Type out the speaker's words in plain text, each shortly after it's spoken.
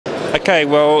Okay,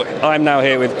 well, I'm now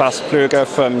here with Bas Pluijgers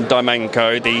from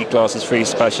Dimenco, the glasses-free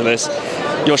specialist.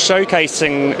 You're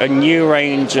showcasing a new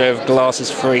range of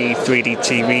glasses-free 3D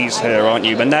TVs here, aren't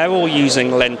you? And they're all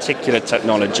using lenticular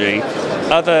technology.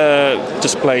 Other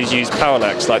displays use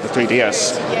parallax, like the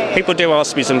 3DS. People do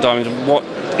ask me sometimes, what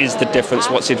is the difference,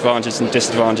 what's the advantage and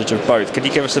disadvantage of both? Could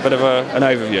you give us a bit of an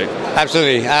overview?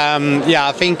 Absolutely. Yeah,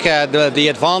 I think the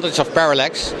advantage of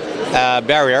parallax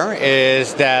barrier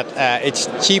is that it's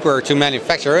cheaper to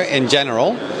manufacture in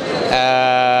general,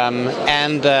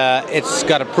 and it's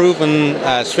got a proven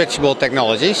switchable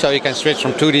technology, so you can switch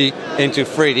from 2D into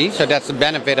 3D, so that's the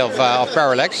benefit of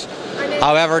parallax.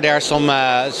 However, there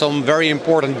are some very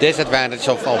important disadvantages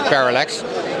of parallax,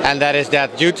 and that is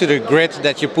that due to the grid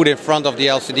that you put in front of the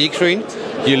LCD screen,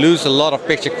 you lose a lot of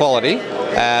picture quality.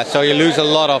 So you lose a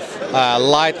lot of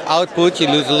light output, you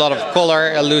lose a lot of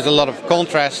color, you lose a lot of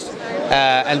contrast,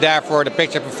 and therefore the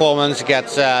picture performance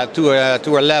gets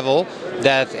to a level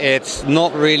that it's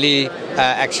not really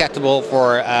acceptable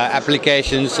for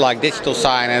applications like digital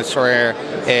signage or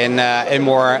in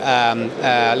more,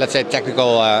 let's say,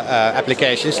 technical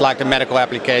applications like the medical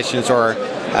applications or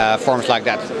forms like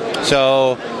that.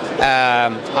 So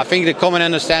I think the common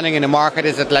understanding in the market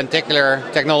is that lenticular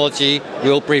technology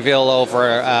will prevail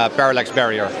over parallax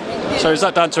barrier. So is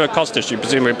that down to a cost issue?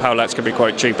 Presumably parallax could be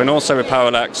quite cheap, and also with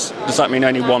parallax, does that mean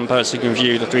only one person can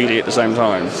view the 3D at the same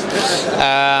time?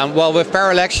 Well, with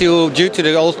parallax, due to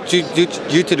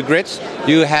the grids,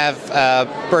 you have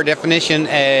per definition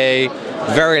a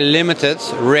very limited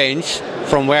range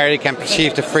from where you can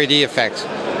perceive the 3D effect.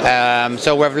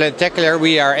 So with lenticular,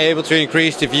 we are able to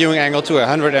increase the viewing angle to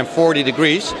 140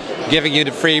 degrees, giving you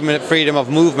the freedom of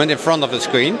movement in front of the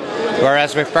screen.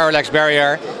 Whereas with parallax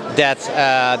barrier,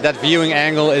 that viewing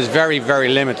angle is very, very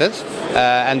limited,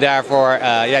 and therefore,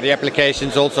 the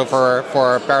applications also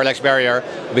for parallax barrier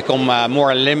become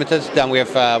more limited than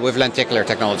with lenticular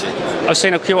technology. I've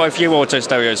seen quite a few auto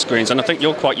stereo screens, and I think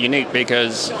you're quite unique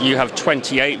because you have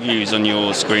 28 views on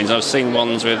your screens. I've seen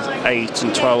ones with 8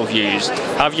 and 12 views.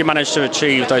 How have you managed to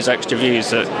achieve those extra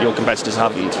views that your competitors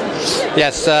haven't?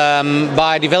 Yes,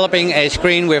 by developing a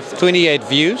screen with 28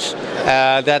 views,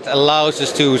 that allows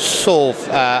us to solve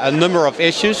a number of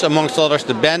issues, amongst others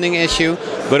the bending issue,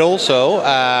 but also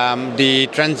the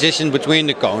transition between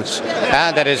the cones.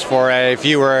 That is for a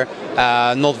viewer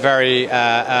not very,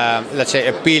 let's say,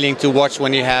 appealing to watch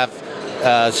when you have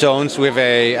zones with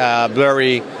a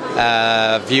blurry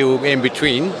view in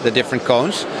between the different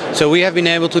cones. So we have been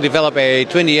able to develop a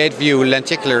 28 view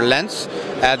lenticular lens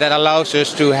that allows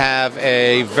us to have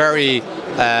a very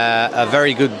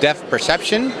good depth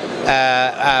perception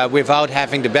without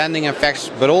having the bending effects,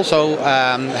 but also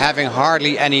having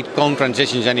hardly any cone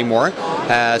transitions anymore.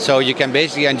 So you can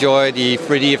basically enjoy the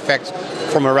 3D effect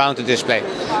from around the display.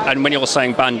 And when you're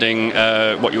saying banding,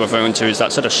 what you're referring to is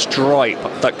that sort of stripe,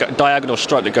 that diagonal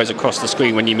stripe that goes across the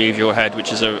screen when you move your head,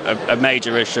 which is a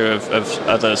major issue of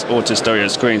other auto stereo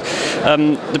screens.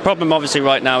 The problem obviously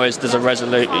right now is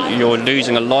you're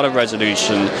losing a lot of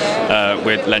resolution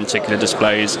with lenticular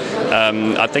displays.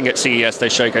 I think at CES they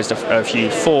showcased a few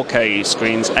 4K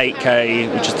screens.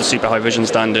 8K, which is the super high vision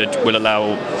standard, will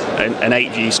allow an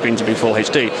 8-view screen to be full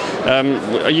HD.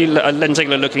 Are you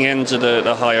lenticular looking into the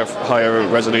higher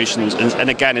resolutions, and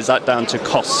again, is that down to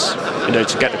costs,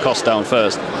 to get the cost down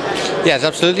first? Yes,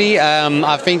 absolutely.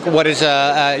 I think what is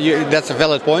that's a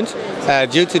valid point.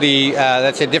 Due to the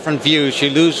let's say different views, you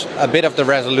lose a bit of the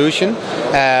resolution.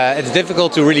 It's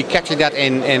difficult to really capture that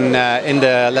in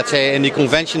the, let's say, in the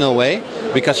conventional way,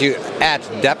 because you add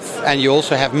depth and you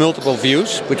also have multiple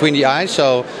views between the eyes.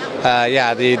 So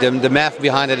the math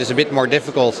behind it is a bit more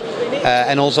difficult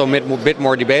and also a bit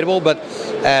more debatable. But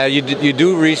you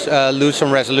do lose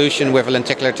some resolution with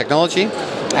lenticular technology,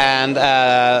 and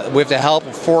with the help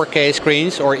of 4K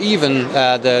screens or even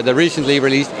the recently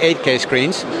released 8K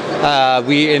screens,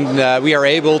 we are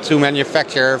able to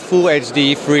manufacture full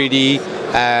HD 3D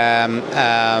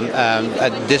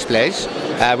displays,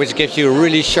 which gives you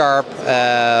really sharp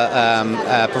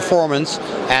performance,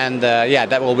 and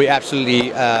that will be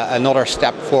absolutely another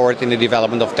step forward in the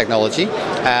development of technology.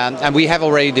 And we have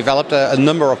already developed a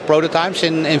number of prototypes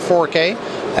in 4K,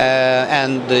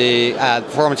 and the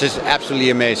performance is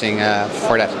absolutely amazing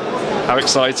for that. How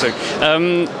exciting.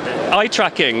 Eye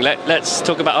tracking. Let's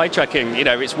talk about eye tracking. You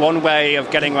know, it's one way of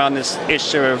getting around this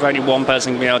issue of only one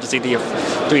person being able to see the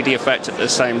 3D effect at the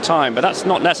same time. But that's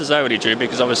not necessarily true,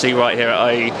 because obviously right here at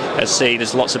ISC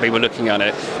there's lots of people looking at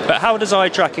it. But how does eye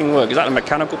tracking work? Is that a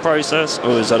mechanical process,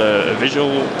 or is that a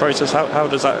visual process? How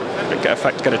does that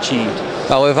effect get achieved?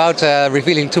 Well, without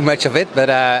revealing too much of it, but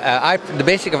the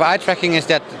basic of eye tracking is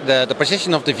that the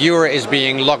position of the viewer is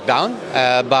being locked down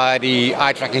by the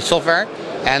eye tracking software,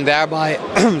 and thereby,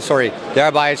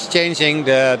 thereby it's changing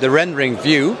the rendering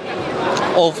view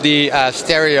of the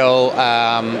stereo,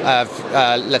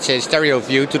 let's say stereo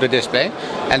view to the display,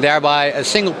 and thereby a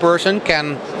single person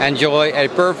can enjoy a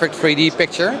perfect 3D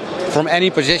picture from any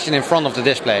position in front of the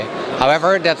display.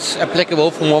 However, that's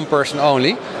applicable from one person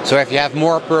only. So if you have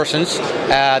more persons,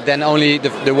 then only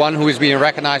the one who is being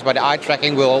recognized by the eye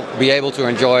tracking will be able to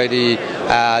enjoy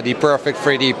the perfect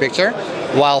 3D picture,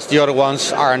 whilst the other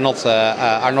ones are not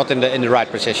in the right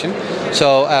position.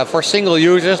 So for single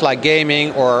users like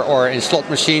gaming or in slot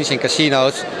machines in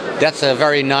casinos, that's a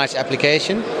very nice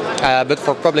application. But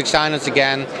for public signage,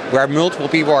 again, where multiple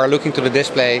people are looking to the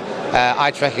display,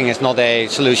 eye tracking is not a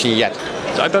solution yet.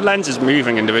 So the lens is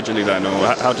moving individually then, or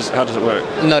how does it work?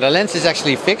 No, the lens is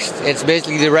actually fixed. It's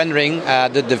basically the rendering,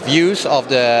 the views of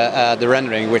the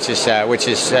rendering, which is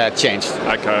changed.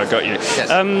 Okay, I got you. Yes.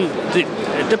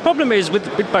 The problem is with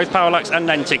both parallax and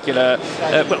lenticular,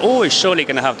 we're always surely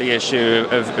going to have the issue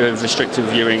of restrictive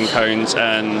viewing cones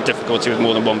and difficulty with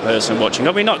more than one person watching.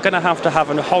 Are we not going to have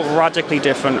a whole radically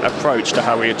different approach to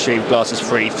how we achieve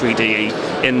glasses-free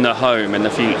 3D in the home in the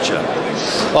future?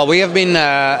 Well, we have been.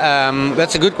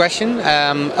 That's a good question.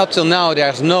 Up till now,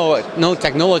 there's no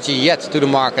technology yet to the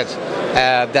market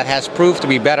that has proved to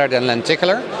be better than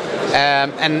lenticular.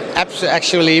 And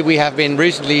actually, we have been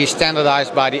recently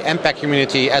standardized by the MPEG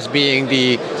community as being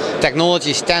the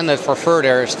technology standard for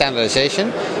further standardization.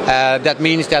 That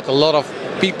means that a lot of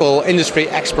people, industry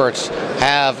experts,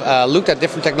 have looked at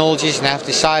different technologies and have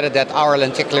decided that our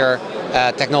lenticular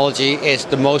technology is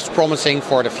the most promising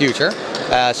for the future.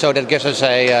 So that gives us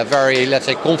a very, let's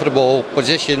say, comfortable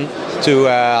position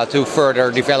to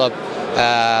further develop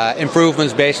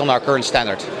improvements based on our current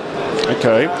standard.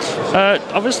 Okay.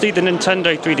 Obviously, the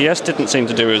Nintendo 3DS didn't seem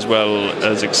to do as well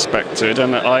as expected,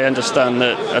 and I understand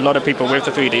that a lot of people with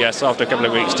the 3DS after a couple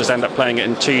of weeks just end up playing it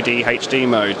in 2D HD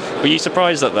mode. Were you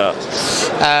surprised at that?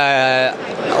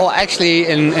 Well, actually,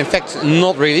 in fact,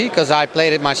 not really, because I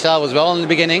played it myself as well in the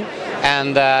beginning.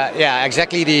 And yeah,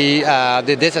 exactly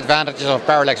the disadvantages of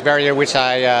parallax barrier, which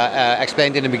I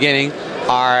explained in the beginning,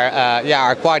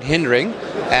 are quite hindering.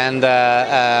 And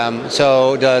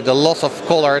so the loss of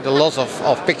color, the loss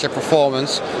of picture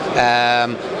performance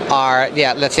are,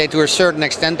 yeah, let's say to a certain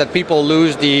extent that people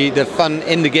lose the fun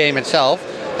in the game itself.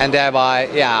 And thereby,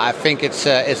 yeah, I think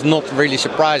it's not really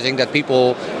surprising that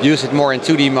people use it more in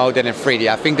 2D mode than in 3D.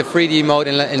 I think the 3D mode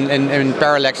in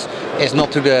parallax is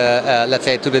not to the let's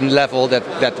say to the level that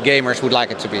gamers would like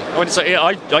it to be. Well, so, yeah,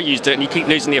 I used it, and you keep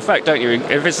losing the effect, don't you?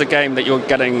 If it's a game that you're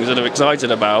getting sort of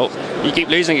excited about, you keep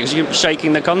losing it because you're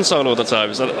shaking the console all the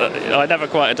time. So I never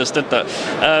quite understood that.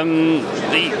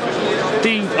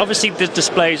 Obviously the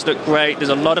displays look great. There's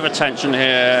a lot of attention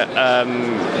here.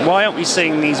 Why aren't we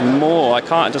seeing these more? I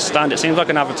can't understand. It seems like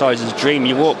an advertiser's dream.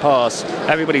 You walk past,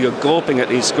 everybody, you're gawping at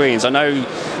these screens. I know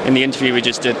in the interview we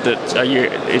just did that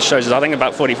it shows us, I think,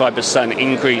 about 45%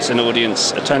 increase in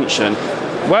audience attention.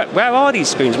 Where are these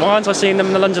screens? Why aren't I seeing them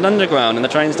in the London Underground and the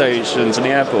train stations and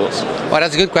the airports? Well,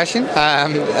 that's a good question.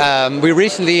 We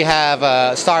recently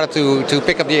have started to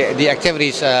pick up the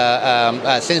activities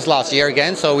since last year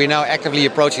again. So we're now actively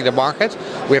approaching the market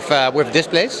with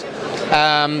displays.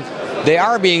 They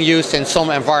are being used in some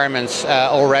environments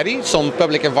already, some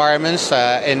public environments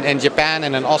in Japan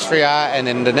and in Austria and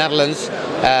in the Netherlands,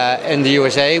 in the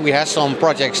USA. We have some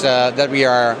projects that we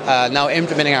are now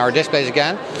implementing our displays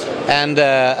again, and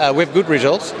with good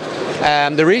results.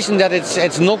 The reason that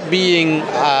it's not being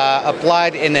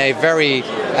applied in a very,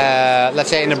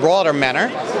 let's say, in a broader manner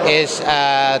is,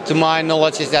 to my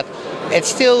knowledge, is that it's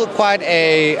still quite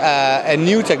a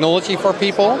new technology for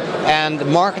people, and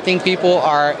marketing people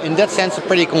are in that sense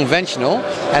pretty conventional,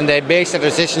 and they base their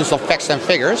decisions on facts and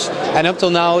figures. And up till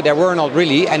now there were not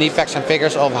really any facts and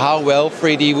figures of how well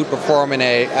 3D would perform in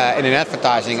an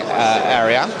advertising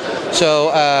area.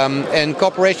 So in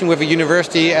cooperation with a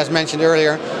university, as mentioned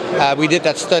earlier, we did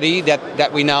that study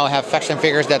that we now have facts and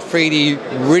figures that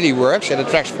 3D really works. It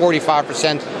attracts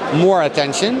 45% more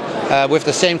attention with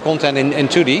the same content in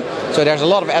 2D. So there's a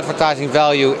lot of advertising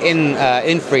value in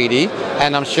 3D,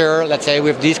 and I'm sure, let's say,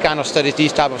 with these kind of studies,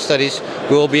 these type of studies,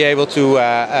 we will be able to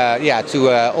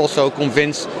also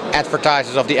convince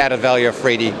advertisers of the added value of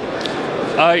 3D.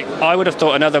 I would have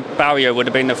thought another barrier would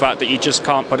have been the fact that you just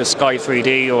can't put a Sky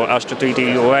 3D or Astra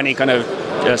 3D or any kind of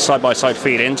side-by-side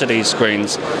feed into these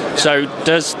screens. So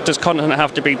does content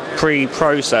have to be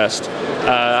pre-processed?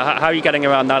 How are you getting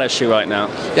around that issue right now?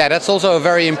 Yeah, that's also a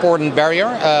very important barrier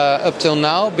up till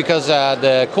now, because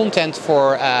the content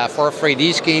for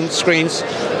 3D screens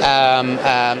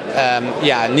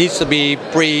needs to be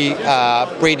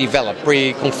pre-developed,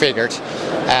 pre-configured.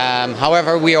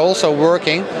 However, we are also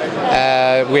working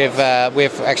with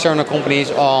external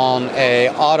companies on a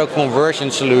auto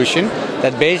conversion solution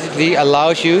that basically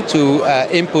allows you to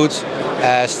input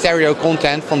stereo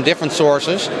content from different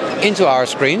sources into our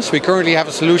screens. We currently have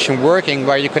a solution working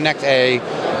where you connect a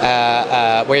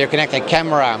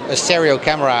camera, a stereo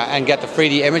camera, and get the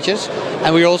 3D images.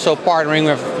 And we're also partnering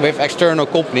with external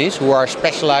companies who are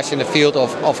specialized in the field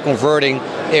of converting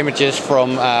images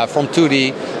from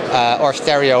 2D or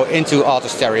stereo into auto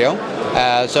stereo.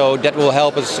 So that will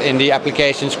help us in the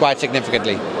applications quite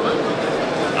significantly.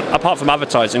 Apart from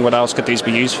advertising, what else could these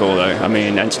be used for, though? I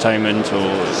mean, entertainment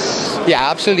or... Yeah,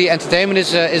 absolutely. Entertainment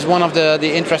is one of the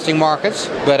interesting markets,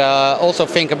 but also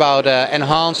think about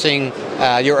enhancing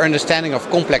your understanding of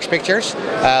complex pictures.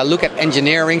 Look at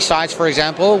engineering sites, for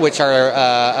example, which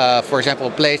are, for example,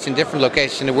 placed in different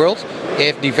locations in the world.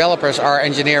 If developers are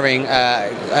engineering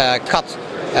cut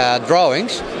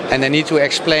drawings and they need to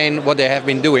explain what they have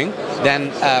been doing,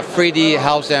 then 3D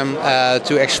helps them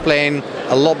to explain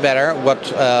a lot better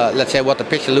what, let's say, what the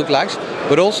picture looks like.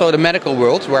 But also the medical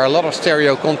world, where a lot of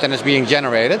stereo content is being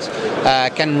generated,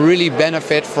 can really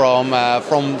benefit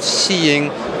from seeing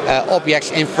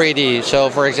objects in 3D. So,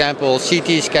 for example,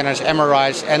 CT scanners,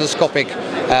 MRIs, endoscopic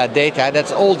data,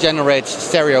 that all generates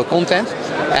stereo content.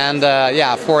 And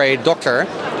for a doctor,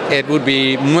 it would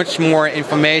be much more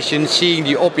information seeing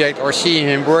the object or seeing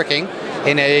him working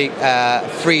in a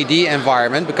 3D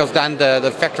environment, because then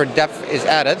the factor depth is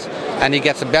added and he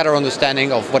gets a better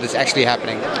understanding of what is actually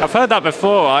happening. I've heard that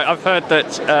before. I've heard that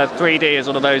 3D is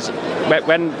one of those,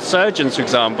 when surgeons, for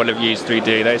example, have used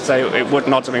 3D, they say it would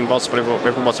not have been possible if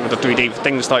it wasn't with the 3D,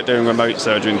 things like doing remote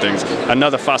surgery and things.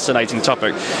 Another fascinating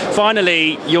topic.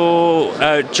 Finally, you're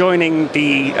joining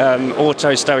the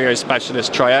auto stereo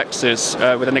specialist Triaxis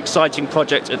with an exciting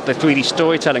project at the 3D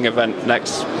storytelling event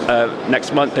next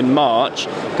month in March.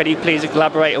 Can you please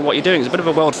elaborate on what you're doing? It's a bit of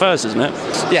a world first, isn't it?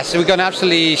 Yes, so we're going to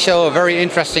absolutely show a very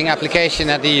interesting application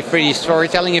at the 3D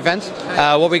storytelling event.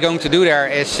 What we're going to do there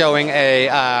is showing a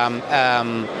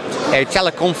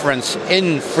teleconference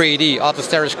in 3D,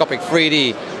 autostereoscopic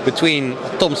 3D, between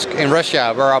Tomsk in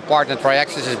Russia, where our partner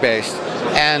Triaxis is based,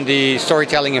 and the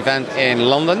storytelling event in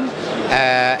London.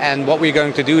 And what we're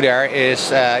going to do there is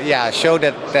show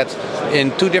that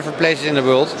in two different places in the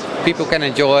world, people can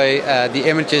enjoy the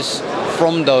images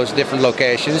from those different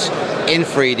locations in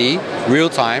 3D, real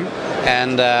time.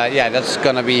 And that's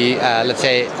going to be, let's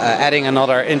say, adding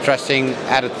another interesting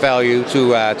added value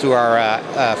to our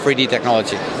 3D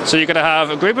technology. So you're going to have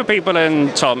a group of people in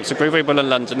Tomsk, a group of people in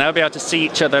London. They'll be able to see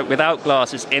each other without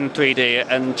glasses in 3D,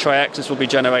 and Triaxis will be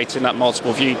generating that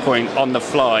multiple viewpoint on the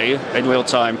fly in real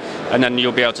time, and then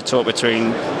you'll be able to talk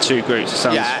between two groups.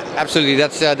 Yeah, absolutely.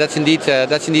 That's indeed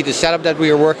the setup that we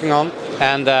are working on.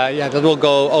 And that will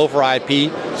go over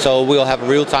IP, so we'll have a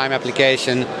real-time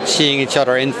application seeing each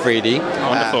other in 3D.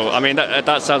 Wonderful. I mean,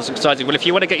 that sounds exciting. Well, if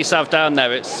you want to get yourself down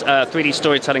there, it's 3D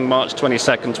Storytelling March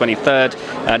 22nd, 23rd,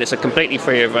 and it's a completely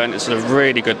free event. It's a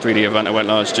really good 3D event. I went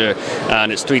last year,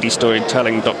 and it's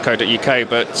 3dstorytelling.co.uk.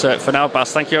 But for now,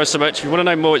 Bas, thank you so much. If you want to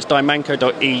know more, it's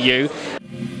dimenco.eu.